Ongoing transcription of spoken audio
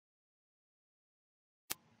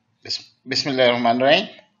Bismillahirrahmanirrahim.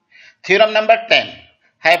 Theorem number 10.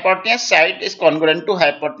 Hypotenuse side is congruent to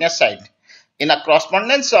hypotenuse side. In a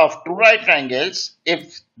correspondence of two right triangles,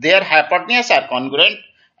 if their hypotenuse are congruent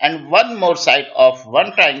and one more side of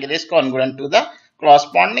one triangle is congruent to the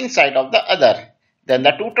corresponding side of the other, then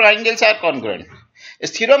the two triangles are congruent.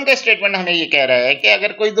 इस theorem का statement हमें ये कह रहा है कि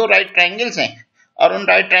अगर कोई दो राइट ट्राइंगल्स हैं और उन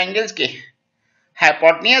राइट ट्राइंगल्स के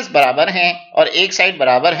हाइपोटेन्यूज बराबर हैं और एक साइड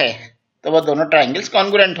बराबर है तो वो दोनों ट्राइंगल्स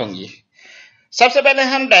कॉन्ग्रुएंट होंगी। सबसे पहले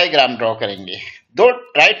हम डायग्राम ड्रॉ करेंगे। दो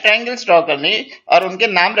राइट ट्राइंगल्स ड्रॉ करने और उनके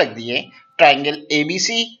नाम रख दिए triangle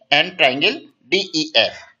ABC and triangle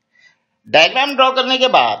DEF। Diagram draw करने के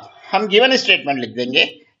बाद हम गिवन स्टेटमेंट लिख देंगे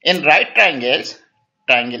in right triangles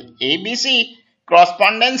triangle ABC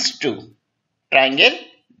correspondence to triangle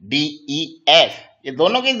DEF। ये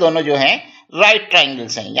दोनों के दोनों जो हैं राइट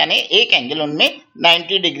ट्राइंगल्स हैं, यानी एक एंगल उनमें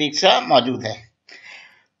 90 डिग्री का मौजूद है।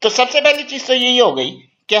 तो सबसे पहली चीज तो यही हो गई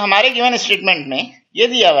कि हमारे गिवन स्टेटमेंट में ये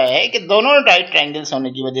दिया हुआ है कि दोनों राइट ट्राइंगल्स होने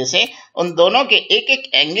की वजह से उन दोनों के एक एक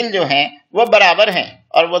एंगल जो हैं वो बराबर हैं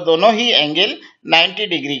और वो दोनों ही एंगल 90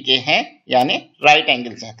 डिग्री के हैं, यानी राइट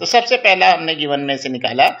एंगल्स हैं। तो सबसे पहला हमने गिवन में से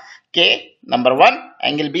निकाला कि number 1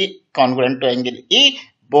 angle B congruent to angle E,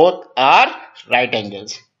 both are right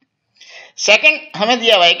angles. Second हमें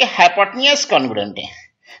दिया हुआ है कि हाइपोटेन्यूज कॉन्ग्रुएंट है।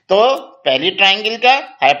 तो पहली ट्राइंगल का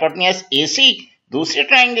हाइपोटेन्यूज AC दूसरे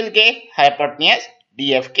ट्राइंगल के हाइपोटेन्यूज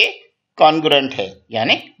DF के कॉन्ग्रुएंट है,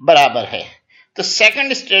 यानी बराबर है। तो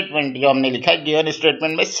सेकंड स्टेटमेंट जो हमने लिखा गिवन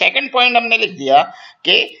स्टेटमेंट में सेकंड पॉइंट हमने लिख दिया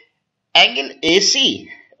कि एंगल AC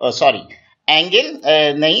सॉरी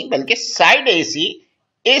एंगल नहीं बल्कि side AC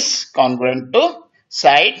is congruent to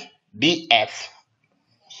side DF।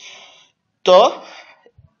 तो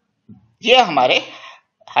ये हमारे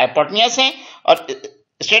हाइपोटेन्यूज हैं और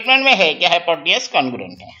स्टेटमेंट में है कि हाइपोटेन्यूज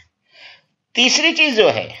कॉन्ग्रुएंट है। तीसरी चीज जो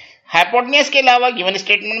है हाइपोटेन्यूज के अलावा गिवन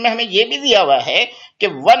स्टेटमेंट में हमें यह भी दिया हुआ है कि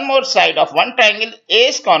one more side of one triangle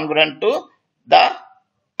is congruent to the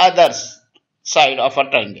other side of a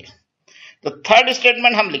triangle. तो थर्ड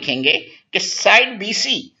स्टेटमेंट हम लिखेंगे कि side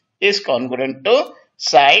BC is congruent to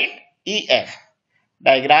side EF।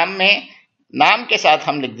 Diagram में नाम के साथ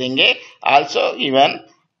हम लिख देंगे also given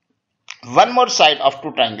one more side of two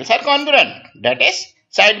triangles are congruent, that is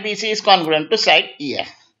side BC is congruent to side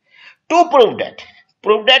EF। To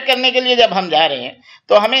prove that करने के लिए जब हम जा रहे हैं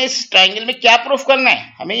तो हमें इस ट्राइंगल में क्या प्रूफ करना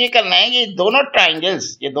है? हमें ये करना है कि दोनों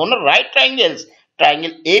ट्राइंगल्स, ये दोनों right triangles,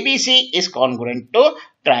 triangle ABC is congruent to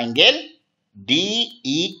triangle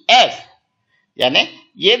DEF, यानी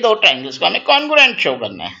ये दो ट्राइंगल्स को हमें कॉन्ग्रुएंट शो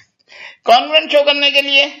करना है। कॉन्ग्रुएंट शो करने के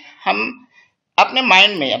लिए हम अपने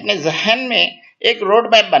माइंड में, अपने जहन में एक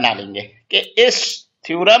रोड मैप बना लेंगे कि इस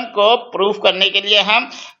थ्योरम को प्रूफ करने के लिए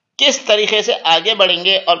हम किस तरीके से आगे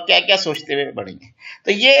बढ़ेंगे और क्या क्या सोचते हुए बढ़ेंगे।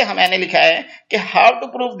 तो ये मैंने लिखा है कि how to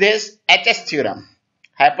prove this HS theorem,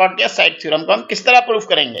 hypotenuse side theorem को हम किस तरह प्रूफ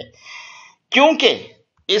करेंगे, क्योंकि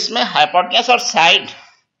इसमें हाइपोटेन्यूज और साइड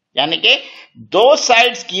यानी कि दो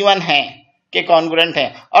साइड्स गिवन हैं कि कॉन्ग्रुएंट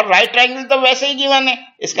हैं और राइट ट्राइंगल तो वैसे ही गिवन है।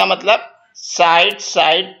 इसका मतलब side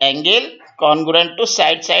side angle congruent to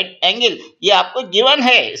side side angle, ये आपको गिवन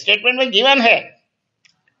है, स्टेटमेंट में गिवन है।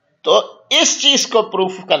 तो इस चीज को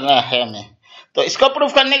प्रूफ करना है हमें। तो इसको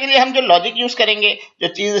प्रूफ करने के लिए हम जो लॉजिक यूज करेंगे, जो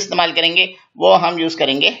चीज इस्तेमाल करेंगे, वो हम यूज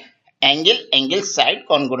करेंगे angle side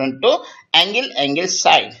congruent to angle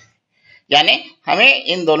side. यानी हमें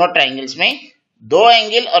इन दोनों ट्राइंगल्स में दो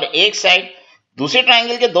एंगल और एक साइड, दूसरे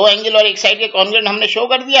ट्राइंगल के दो एंगल और एक साइड के कॉन्ग्रुएंट हमने शो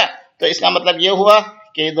कर दिया। तो इसका मतलब ये हुआ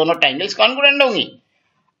कि ये दोनों ट्राइंगल्स कॉन्ग्रुएंट होंगी।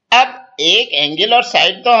 अब एक एंगल और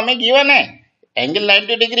साइड तो हमें गिवन है, एंगल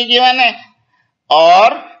 90 डिग्री गिवन है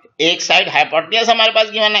और एक साइड हाइपोटेन्यूज हमारे पास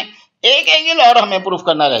गिवन है। एक एंगल और हमें प्रूफ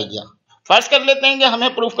करना रह गया। फर्स्ट कर लेते हैं कि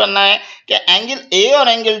हमें प्रूफ करना है कि एंगल A और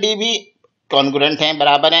एंगल D भी कॉन्ग्रुएंट हैं,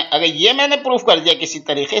 बराबर हैं। अगर ये मैंने प्रूफ कर दिया किसी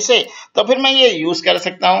तरीके से तो फिर मैं ये यूज कर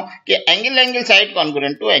सकता हूं कि angle side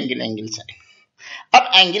congruent to angle side.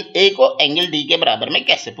 अब एंगल A को एंगल D के बराबर में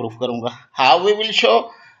कैसे प्रूफ करूंगा? How we will show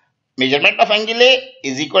measurement of angle A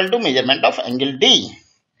is equal to measurement of angle D।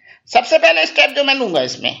 सबसे पहले स्टेप जो मैं लूंगा,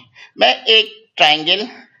 इसमें मैं एक ट्राइंगल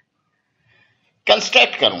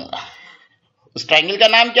कंस्ट्रक्ट करूंगा। उस ट्राइंगल का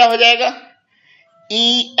नाम क्या हो जाएगा?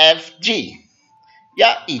 EFG या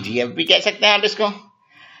EGF भी कह सकते हैं आप इसको।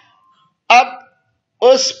 अब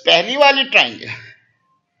उस पहली वाली triangle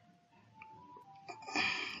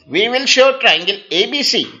we will show triangle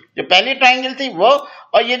ABC, जो पहली ट्राइंगल थी वो,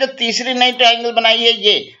 और ये जो तीसरी नई ट्राइंगल बनाई है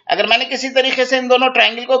ये, अगर मैंने किसी तरीके से इन दोनों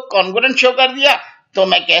ट्राइंगल को कॉन्ग्रुएंट शो कर दिया तो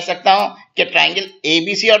मैं कह सकता हूं कि ट्राइंगल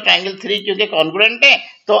ABC और ट्राइंगल 3 क्योंकि कॉन्ग्रुएंट है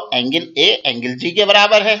तो एंगल A एंगल G के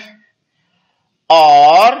बराबर है।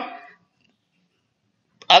 और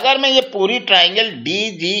अगर मैं ये पूरी ट्राइंगल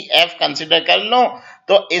DGF कंसिडर कर लूं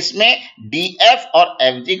तो इसमें DF और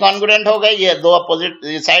FG कॉन्ग्रुएंट हो गए, ये दो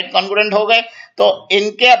अपोजिट साइड कॉन्ग्रुएंट हो गए, तो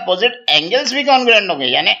इनके अपोजिट एंगल्स भी कॉन्ग्रुएंट हो गए,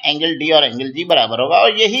 यानी एंगल D और एंगल G बराबर होगा,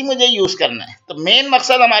 और यही मुझे यूज करना है। तो मेन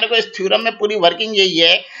मकसद हमारे को इस थ्योरम में पूरी वर्किंग यही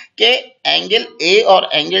है कि एंगल A और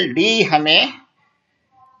एंगल D हमें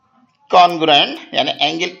कॉन्ग्रुएंट यानी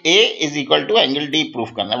angle A is equal to angle D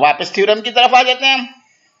proof करना है। वापस थ्योरम की तरफ आ जाते हैं हम,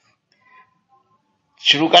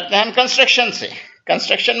 शुरू करते हैं हम कंस्ट्रक्शन से।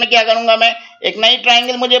 कंस्ट्रक्शन में क्या करूंगा मैं, एक नई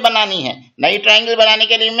ट्राइंगल मुझे बनानी है। नई ट्राइंगल बनाने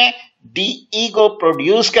के लिए मैं DE को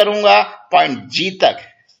प्रोड्यूस करूंगा पॉइंट G तक,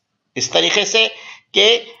 इस तरीके से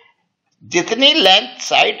कि जितनी लेंथ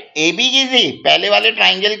साइड AB की थी, पहले वाले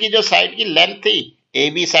ट्राइंगल की जो साइड की लेंथ थी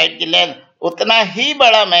AB साइड की लेंथ, उतना ही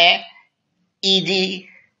बड़ा मैं EG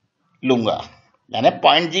लूंगा, यानी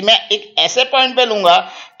पॉइंट G मैं एक ऐसे पॉइंट पे लूंगा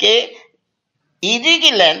कि EG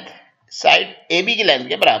की लेंथ साइड AB की लेंथ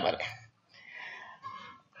के बराबर है,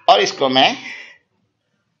 और इसको मैं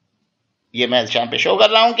यहां पे शो कर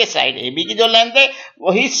रहा हूं कि साइड AB की जो लेंथ है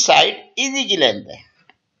वही साइड EG की लेंथ है।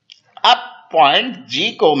 अब पॉइंट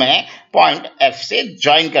G को मैं पॉइंट F से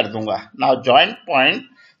ज्वाइन कर दूंगा। Now join point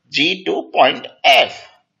G two point F।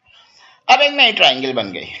 अब एक नई ट्राइंगल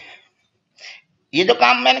बन गई। ये जो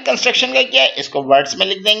काम मैंने कंस्ट्रक्शन का किया है इसको वर्ड्स में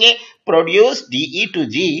लिख देंगे, produce DE to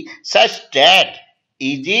G such that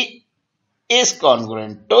EG is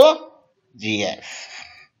congruent to GF,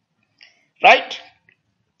 right?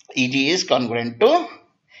 EG is congruent to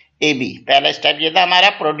AB। पहला स्टेप ये था हमारा,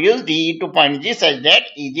 produce DE two point G such that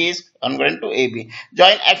EG is congruent to AB।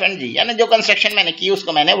 Join F and G, यानी जो construction मैंने की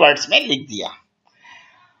उसको मैंने वर्ड्स में लिख दिया।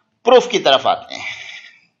 प्रूफ की तरफ आते हैं।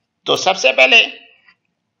 तो सबसे पहले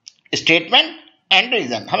स्टेटमेंट एंड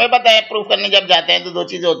रीजन। हमें पता है प्रूफ करने जब जाते हैं तो दो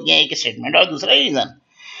चीजें होती हैं, एक स्टेटमेंट और दूसरा रीजन।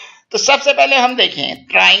 तो सबसे पहले हम देखें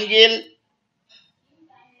ट्राइंगल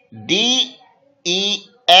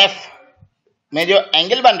DEF में जो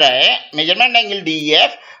एंगल बन रहा है, मेजरमेंट एंगल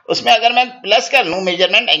DEF, उसमें अगर मैं प्लस कर लूं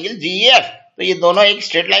मेजरमेंट एंगल GEF तो ये दोनों एक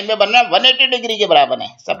स्ट्रेट लाइन में बन रहा है, 180 डिग्री के बराबर है।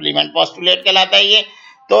 सप्लीमेंट पोस्टुलेट कहलाता है ये।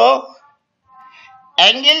 तो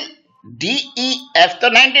एंगल DEF तो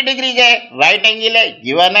 90 डिग्री का है, राइट एंगल है,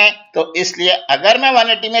 गिवन है, तो इसलिए अगर मैं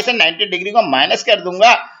 180 में से 90 डिग्री को माइनस कर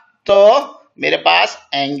दूंगा तो मेरे पास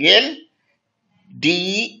एंगल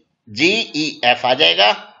DGEF आ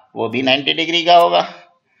जाएगा, वो भी 90 डिग्री का होगा।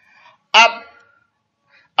 अब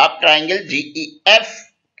ट्राइंगल GEF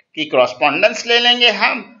की कॉरस्पॉन्डेंस ले लेंगे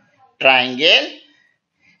हम ट्राइंगल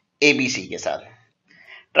ABC के साथ।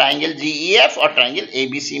 ट्राइंगल GEF और ट्राइंगल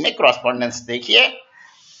ABC में कॉरस्पॉन्डेंस देखिए,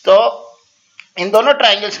 तो इन दोनों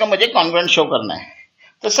ट्राइंगल्स को मुझे कॉन्ग्रुएंट शो करना है।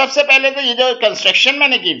 तो सबसे पहले तो ये जो कंस्ट्रक्शन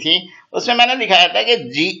मैंने की थी उसमें मैंने दिखाया था कि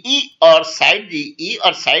GE और साइड GE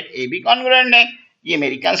और साइड AB कॉन्ग्रुएंट है। ये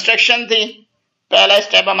मेरी कंस्ट्रक्शन थी, पहला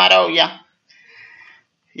स्टेप हमारा हो गया,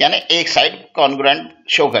 यानी एक साइड कॉन्ग्रुएंट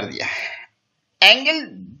शो कर दिया। एंगल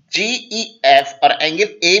GEF और एंगल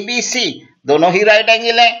ABC दोनों ही राइट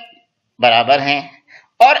एंगल हैं, बराबर हैं,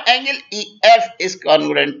 और angle EF is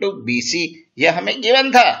congruent to BC, यह हमें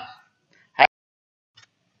गिवन था।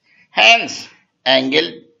 Hence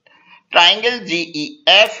triangle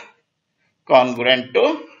GEF congruent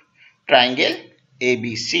to triangle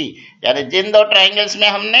ABC, यानी जिन दो ट्राइंगल्स में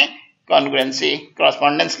हमने कॉन्ग्रुएंसी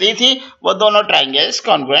कॉरस्पॉन्डेंस ली थी वो दोनों ट्राइंगल्स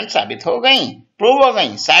कॉन्ग्रुएंट साबित हो गई, प्रूव हो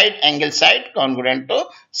गई। Side angle side congruent to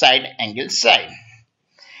side angle side.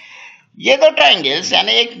 ये दो ट्राइंगल्स,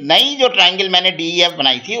 यानी एक नई जो ट्राइंगल मैंने DEF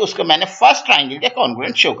बनाई थी उसको मैंने फर्स्ट ट्राइंगल के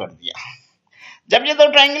कॉन्ग्रुएंट शो कर दिया। जब ये दो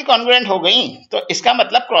ट्राइंगल कॉन्ग्रुएंट हो गई तो इसका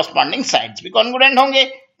मतलब कॉरस्पॉन्डिंग साइड्स भी कॉन्ग्रुएंट होंगे।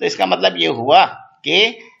 तो इसका मतलब ये हुआ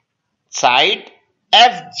कि साइड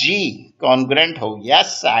FG कॉन्ग्रुएंट हो गया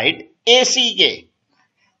साइड AC के।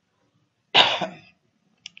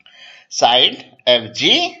 साइड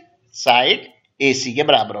FG साइड AC के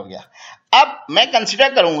बराबर हो गया। अब मैं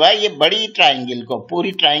कंसिडर करूंगा ये बड़ी ट्राइंगल को,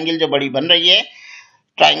 पूरी ट्राइंगल जो बड़ी बन रही है,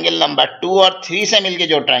 ट्राइंगल नंबर 2 और 3 से मिलके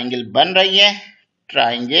जो ट्राइंगल बन रही है,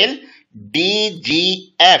 ट्राइंगल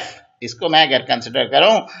DGF, इसको मैं अगर कंसिडर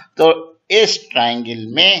करूं तो इस ट्राइंगल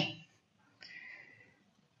में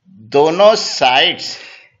दोनों साइड्स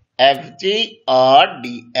FG और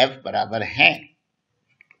DF बराबर हैं।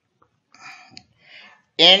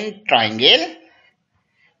 In triangle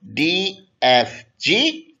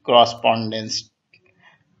DFG correspondence,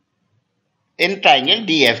 in triangle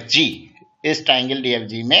DFG, इस ट्राइंगल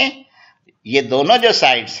DFG में ये दोनों जो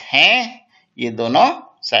साइड्स हैं, ये दोनों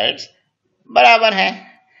साइड्स बराबर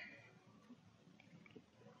हैं।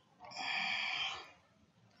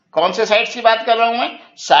 कौन से साइड्स की बात कर रहा हूं मैं?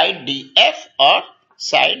 साइड DF और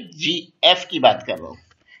साइड GF की बात कर रहा हूं।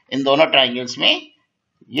 इन दोनों ट्राइंगल्स में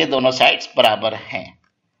ये दोनों साइड्स बराबर हैं।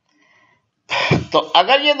 तो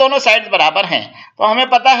अगर ये दोनों साइड्स बराबर हैं तो हमें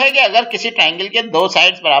पता है कि अगर किसी ट्राइंगल के दो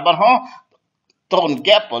साइड्स बराबर हों तो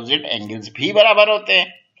उनके अपोजिट एंगल्स भी बराबर होते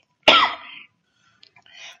हैं।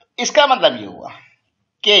 इसका मतलब ये हुआ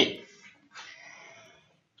कि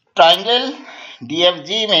ट्राइंगल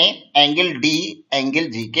डीएफजी में एंगल डी एंगल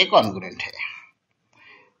जी के कॉन्ग्रुएंट है।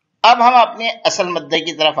 अब हम अपने असल मुद्दे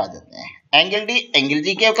की तरफ आ जाते हैं। एंगल डी एंगल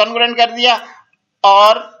जी के कॉन्ग्रुएंट कर दिया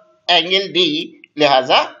और एंगल डी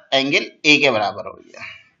लिहाजा एंगल ए के बराबर हो गया,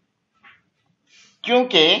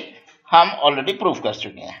 क्योंकि हम ऑलरेडी प्रूफ कर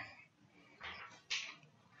चुके हैं।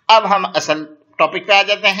 अब हम असल टॉपिक पे आ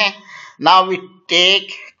जाते हैं। Now we take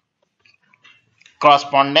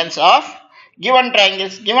correspondence of given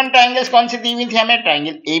triangles. Given triangles कौन सी दी हुई थी हमें?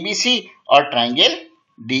 ट्राइंगल एबीसी और ट्राइंगल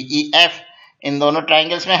डीईएफ। इन दोनों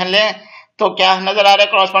ट्राइंगल्स में हम लें तो क्या नजर आ रहा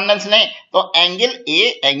है कॉरस्पॉन्डेंस नहीं? तो एंगल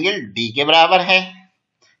ए एंगल डी के बराबर है।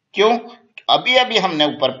 क्यों? अभी अभी हमने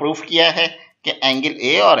ऊपर प्रूफ किया है कि एंगल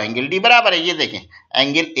ए और एंगल डी बराबर है। ये देखें,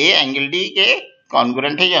 एंगल ए एंगल डी के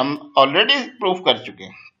कॉन्ग्रुएंट है, ये हम ऑलरेडी प्रूफ कर चुके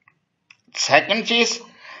हैं। सेकंड चीज,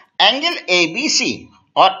 एंगल एबीसी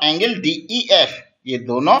और एंगल डीईएफ ये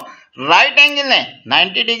दोनों राइट एंगल हैं,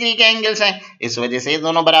 90 डिग्री के एंगल्स हैं, इस वजह से ये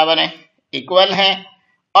दोनों बराबर हैं, इक्वल हैं।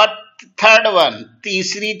 और थर्ड वन,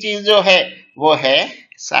 तीसरी चीज जो है वो है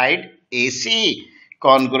साइड एसी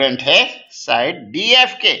कॉन्ग्रुएंट है साइड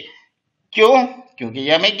डीएफ के। क्यों? क्योंकि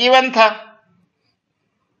ये हमें गिवन था।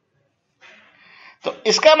 तो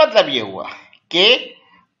इसका मतलब ये हुआ कि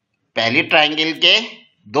पहली ट्राइंगल के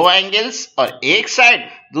दो एंगल्स और एक साइड,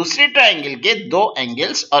 दूसरी ट्राइंगल के दो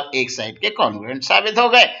एंगल्स और एक साइड के कॉन्ग्रुएंट साबित हो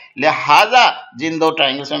गए। लिहाजा जिन दो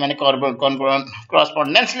ट्राइंगल्स में मैंने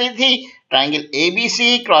कॉरस्पॉन्डेंस ली थी, triangle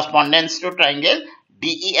ABC correspondence to triangle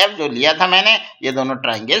DEF जो लिया था मैंने, ये दोनों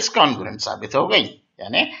ट्राइंगल्स कॉन्ग्रुएंट साबित हो गई,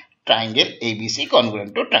 यानी triangle ABC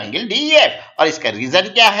congruent to triangle DEF. और इसका रीजन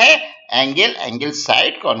क्या है? Angle angle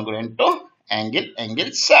side congruent to angle angle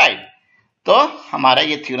side. तो हमारा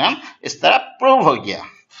ये थ्योरम इस तरह प्रूव हो गया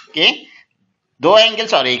कि दो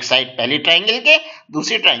एंगल्स और एक साइड पहली ट्राइंगल के,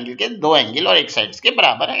 दूसरी ट्राइंगल के दो एंगल और एक साइड के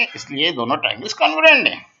बराबर है, इसलिए दोनों ट्राइंगल्स कॉन्ग्रुएंट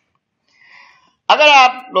हैं। अगर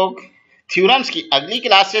आप लोग थ्योरम्स की अगली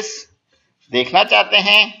क्लासेस देखना चाहते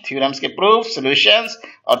हैं, थ्योरम्स के प्रूफ, सॉल्यूशंस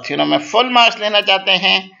और थ्योरम में फुल मार्क्स लेना चाहते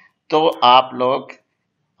हैं, तो आप लोग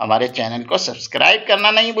हमारे चैनल को सब्सक्राइब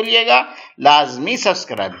करना नहीं भूलिएगा। लाजमी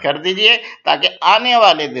सब्सक्राइब कर दीजिए ताकि आने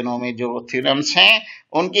वाले दिनों में जो थ्योरम्स हैं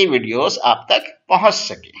उनकी वीडियोस आप तक पहुंच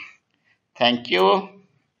सके। Thank you.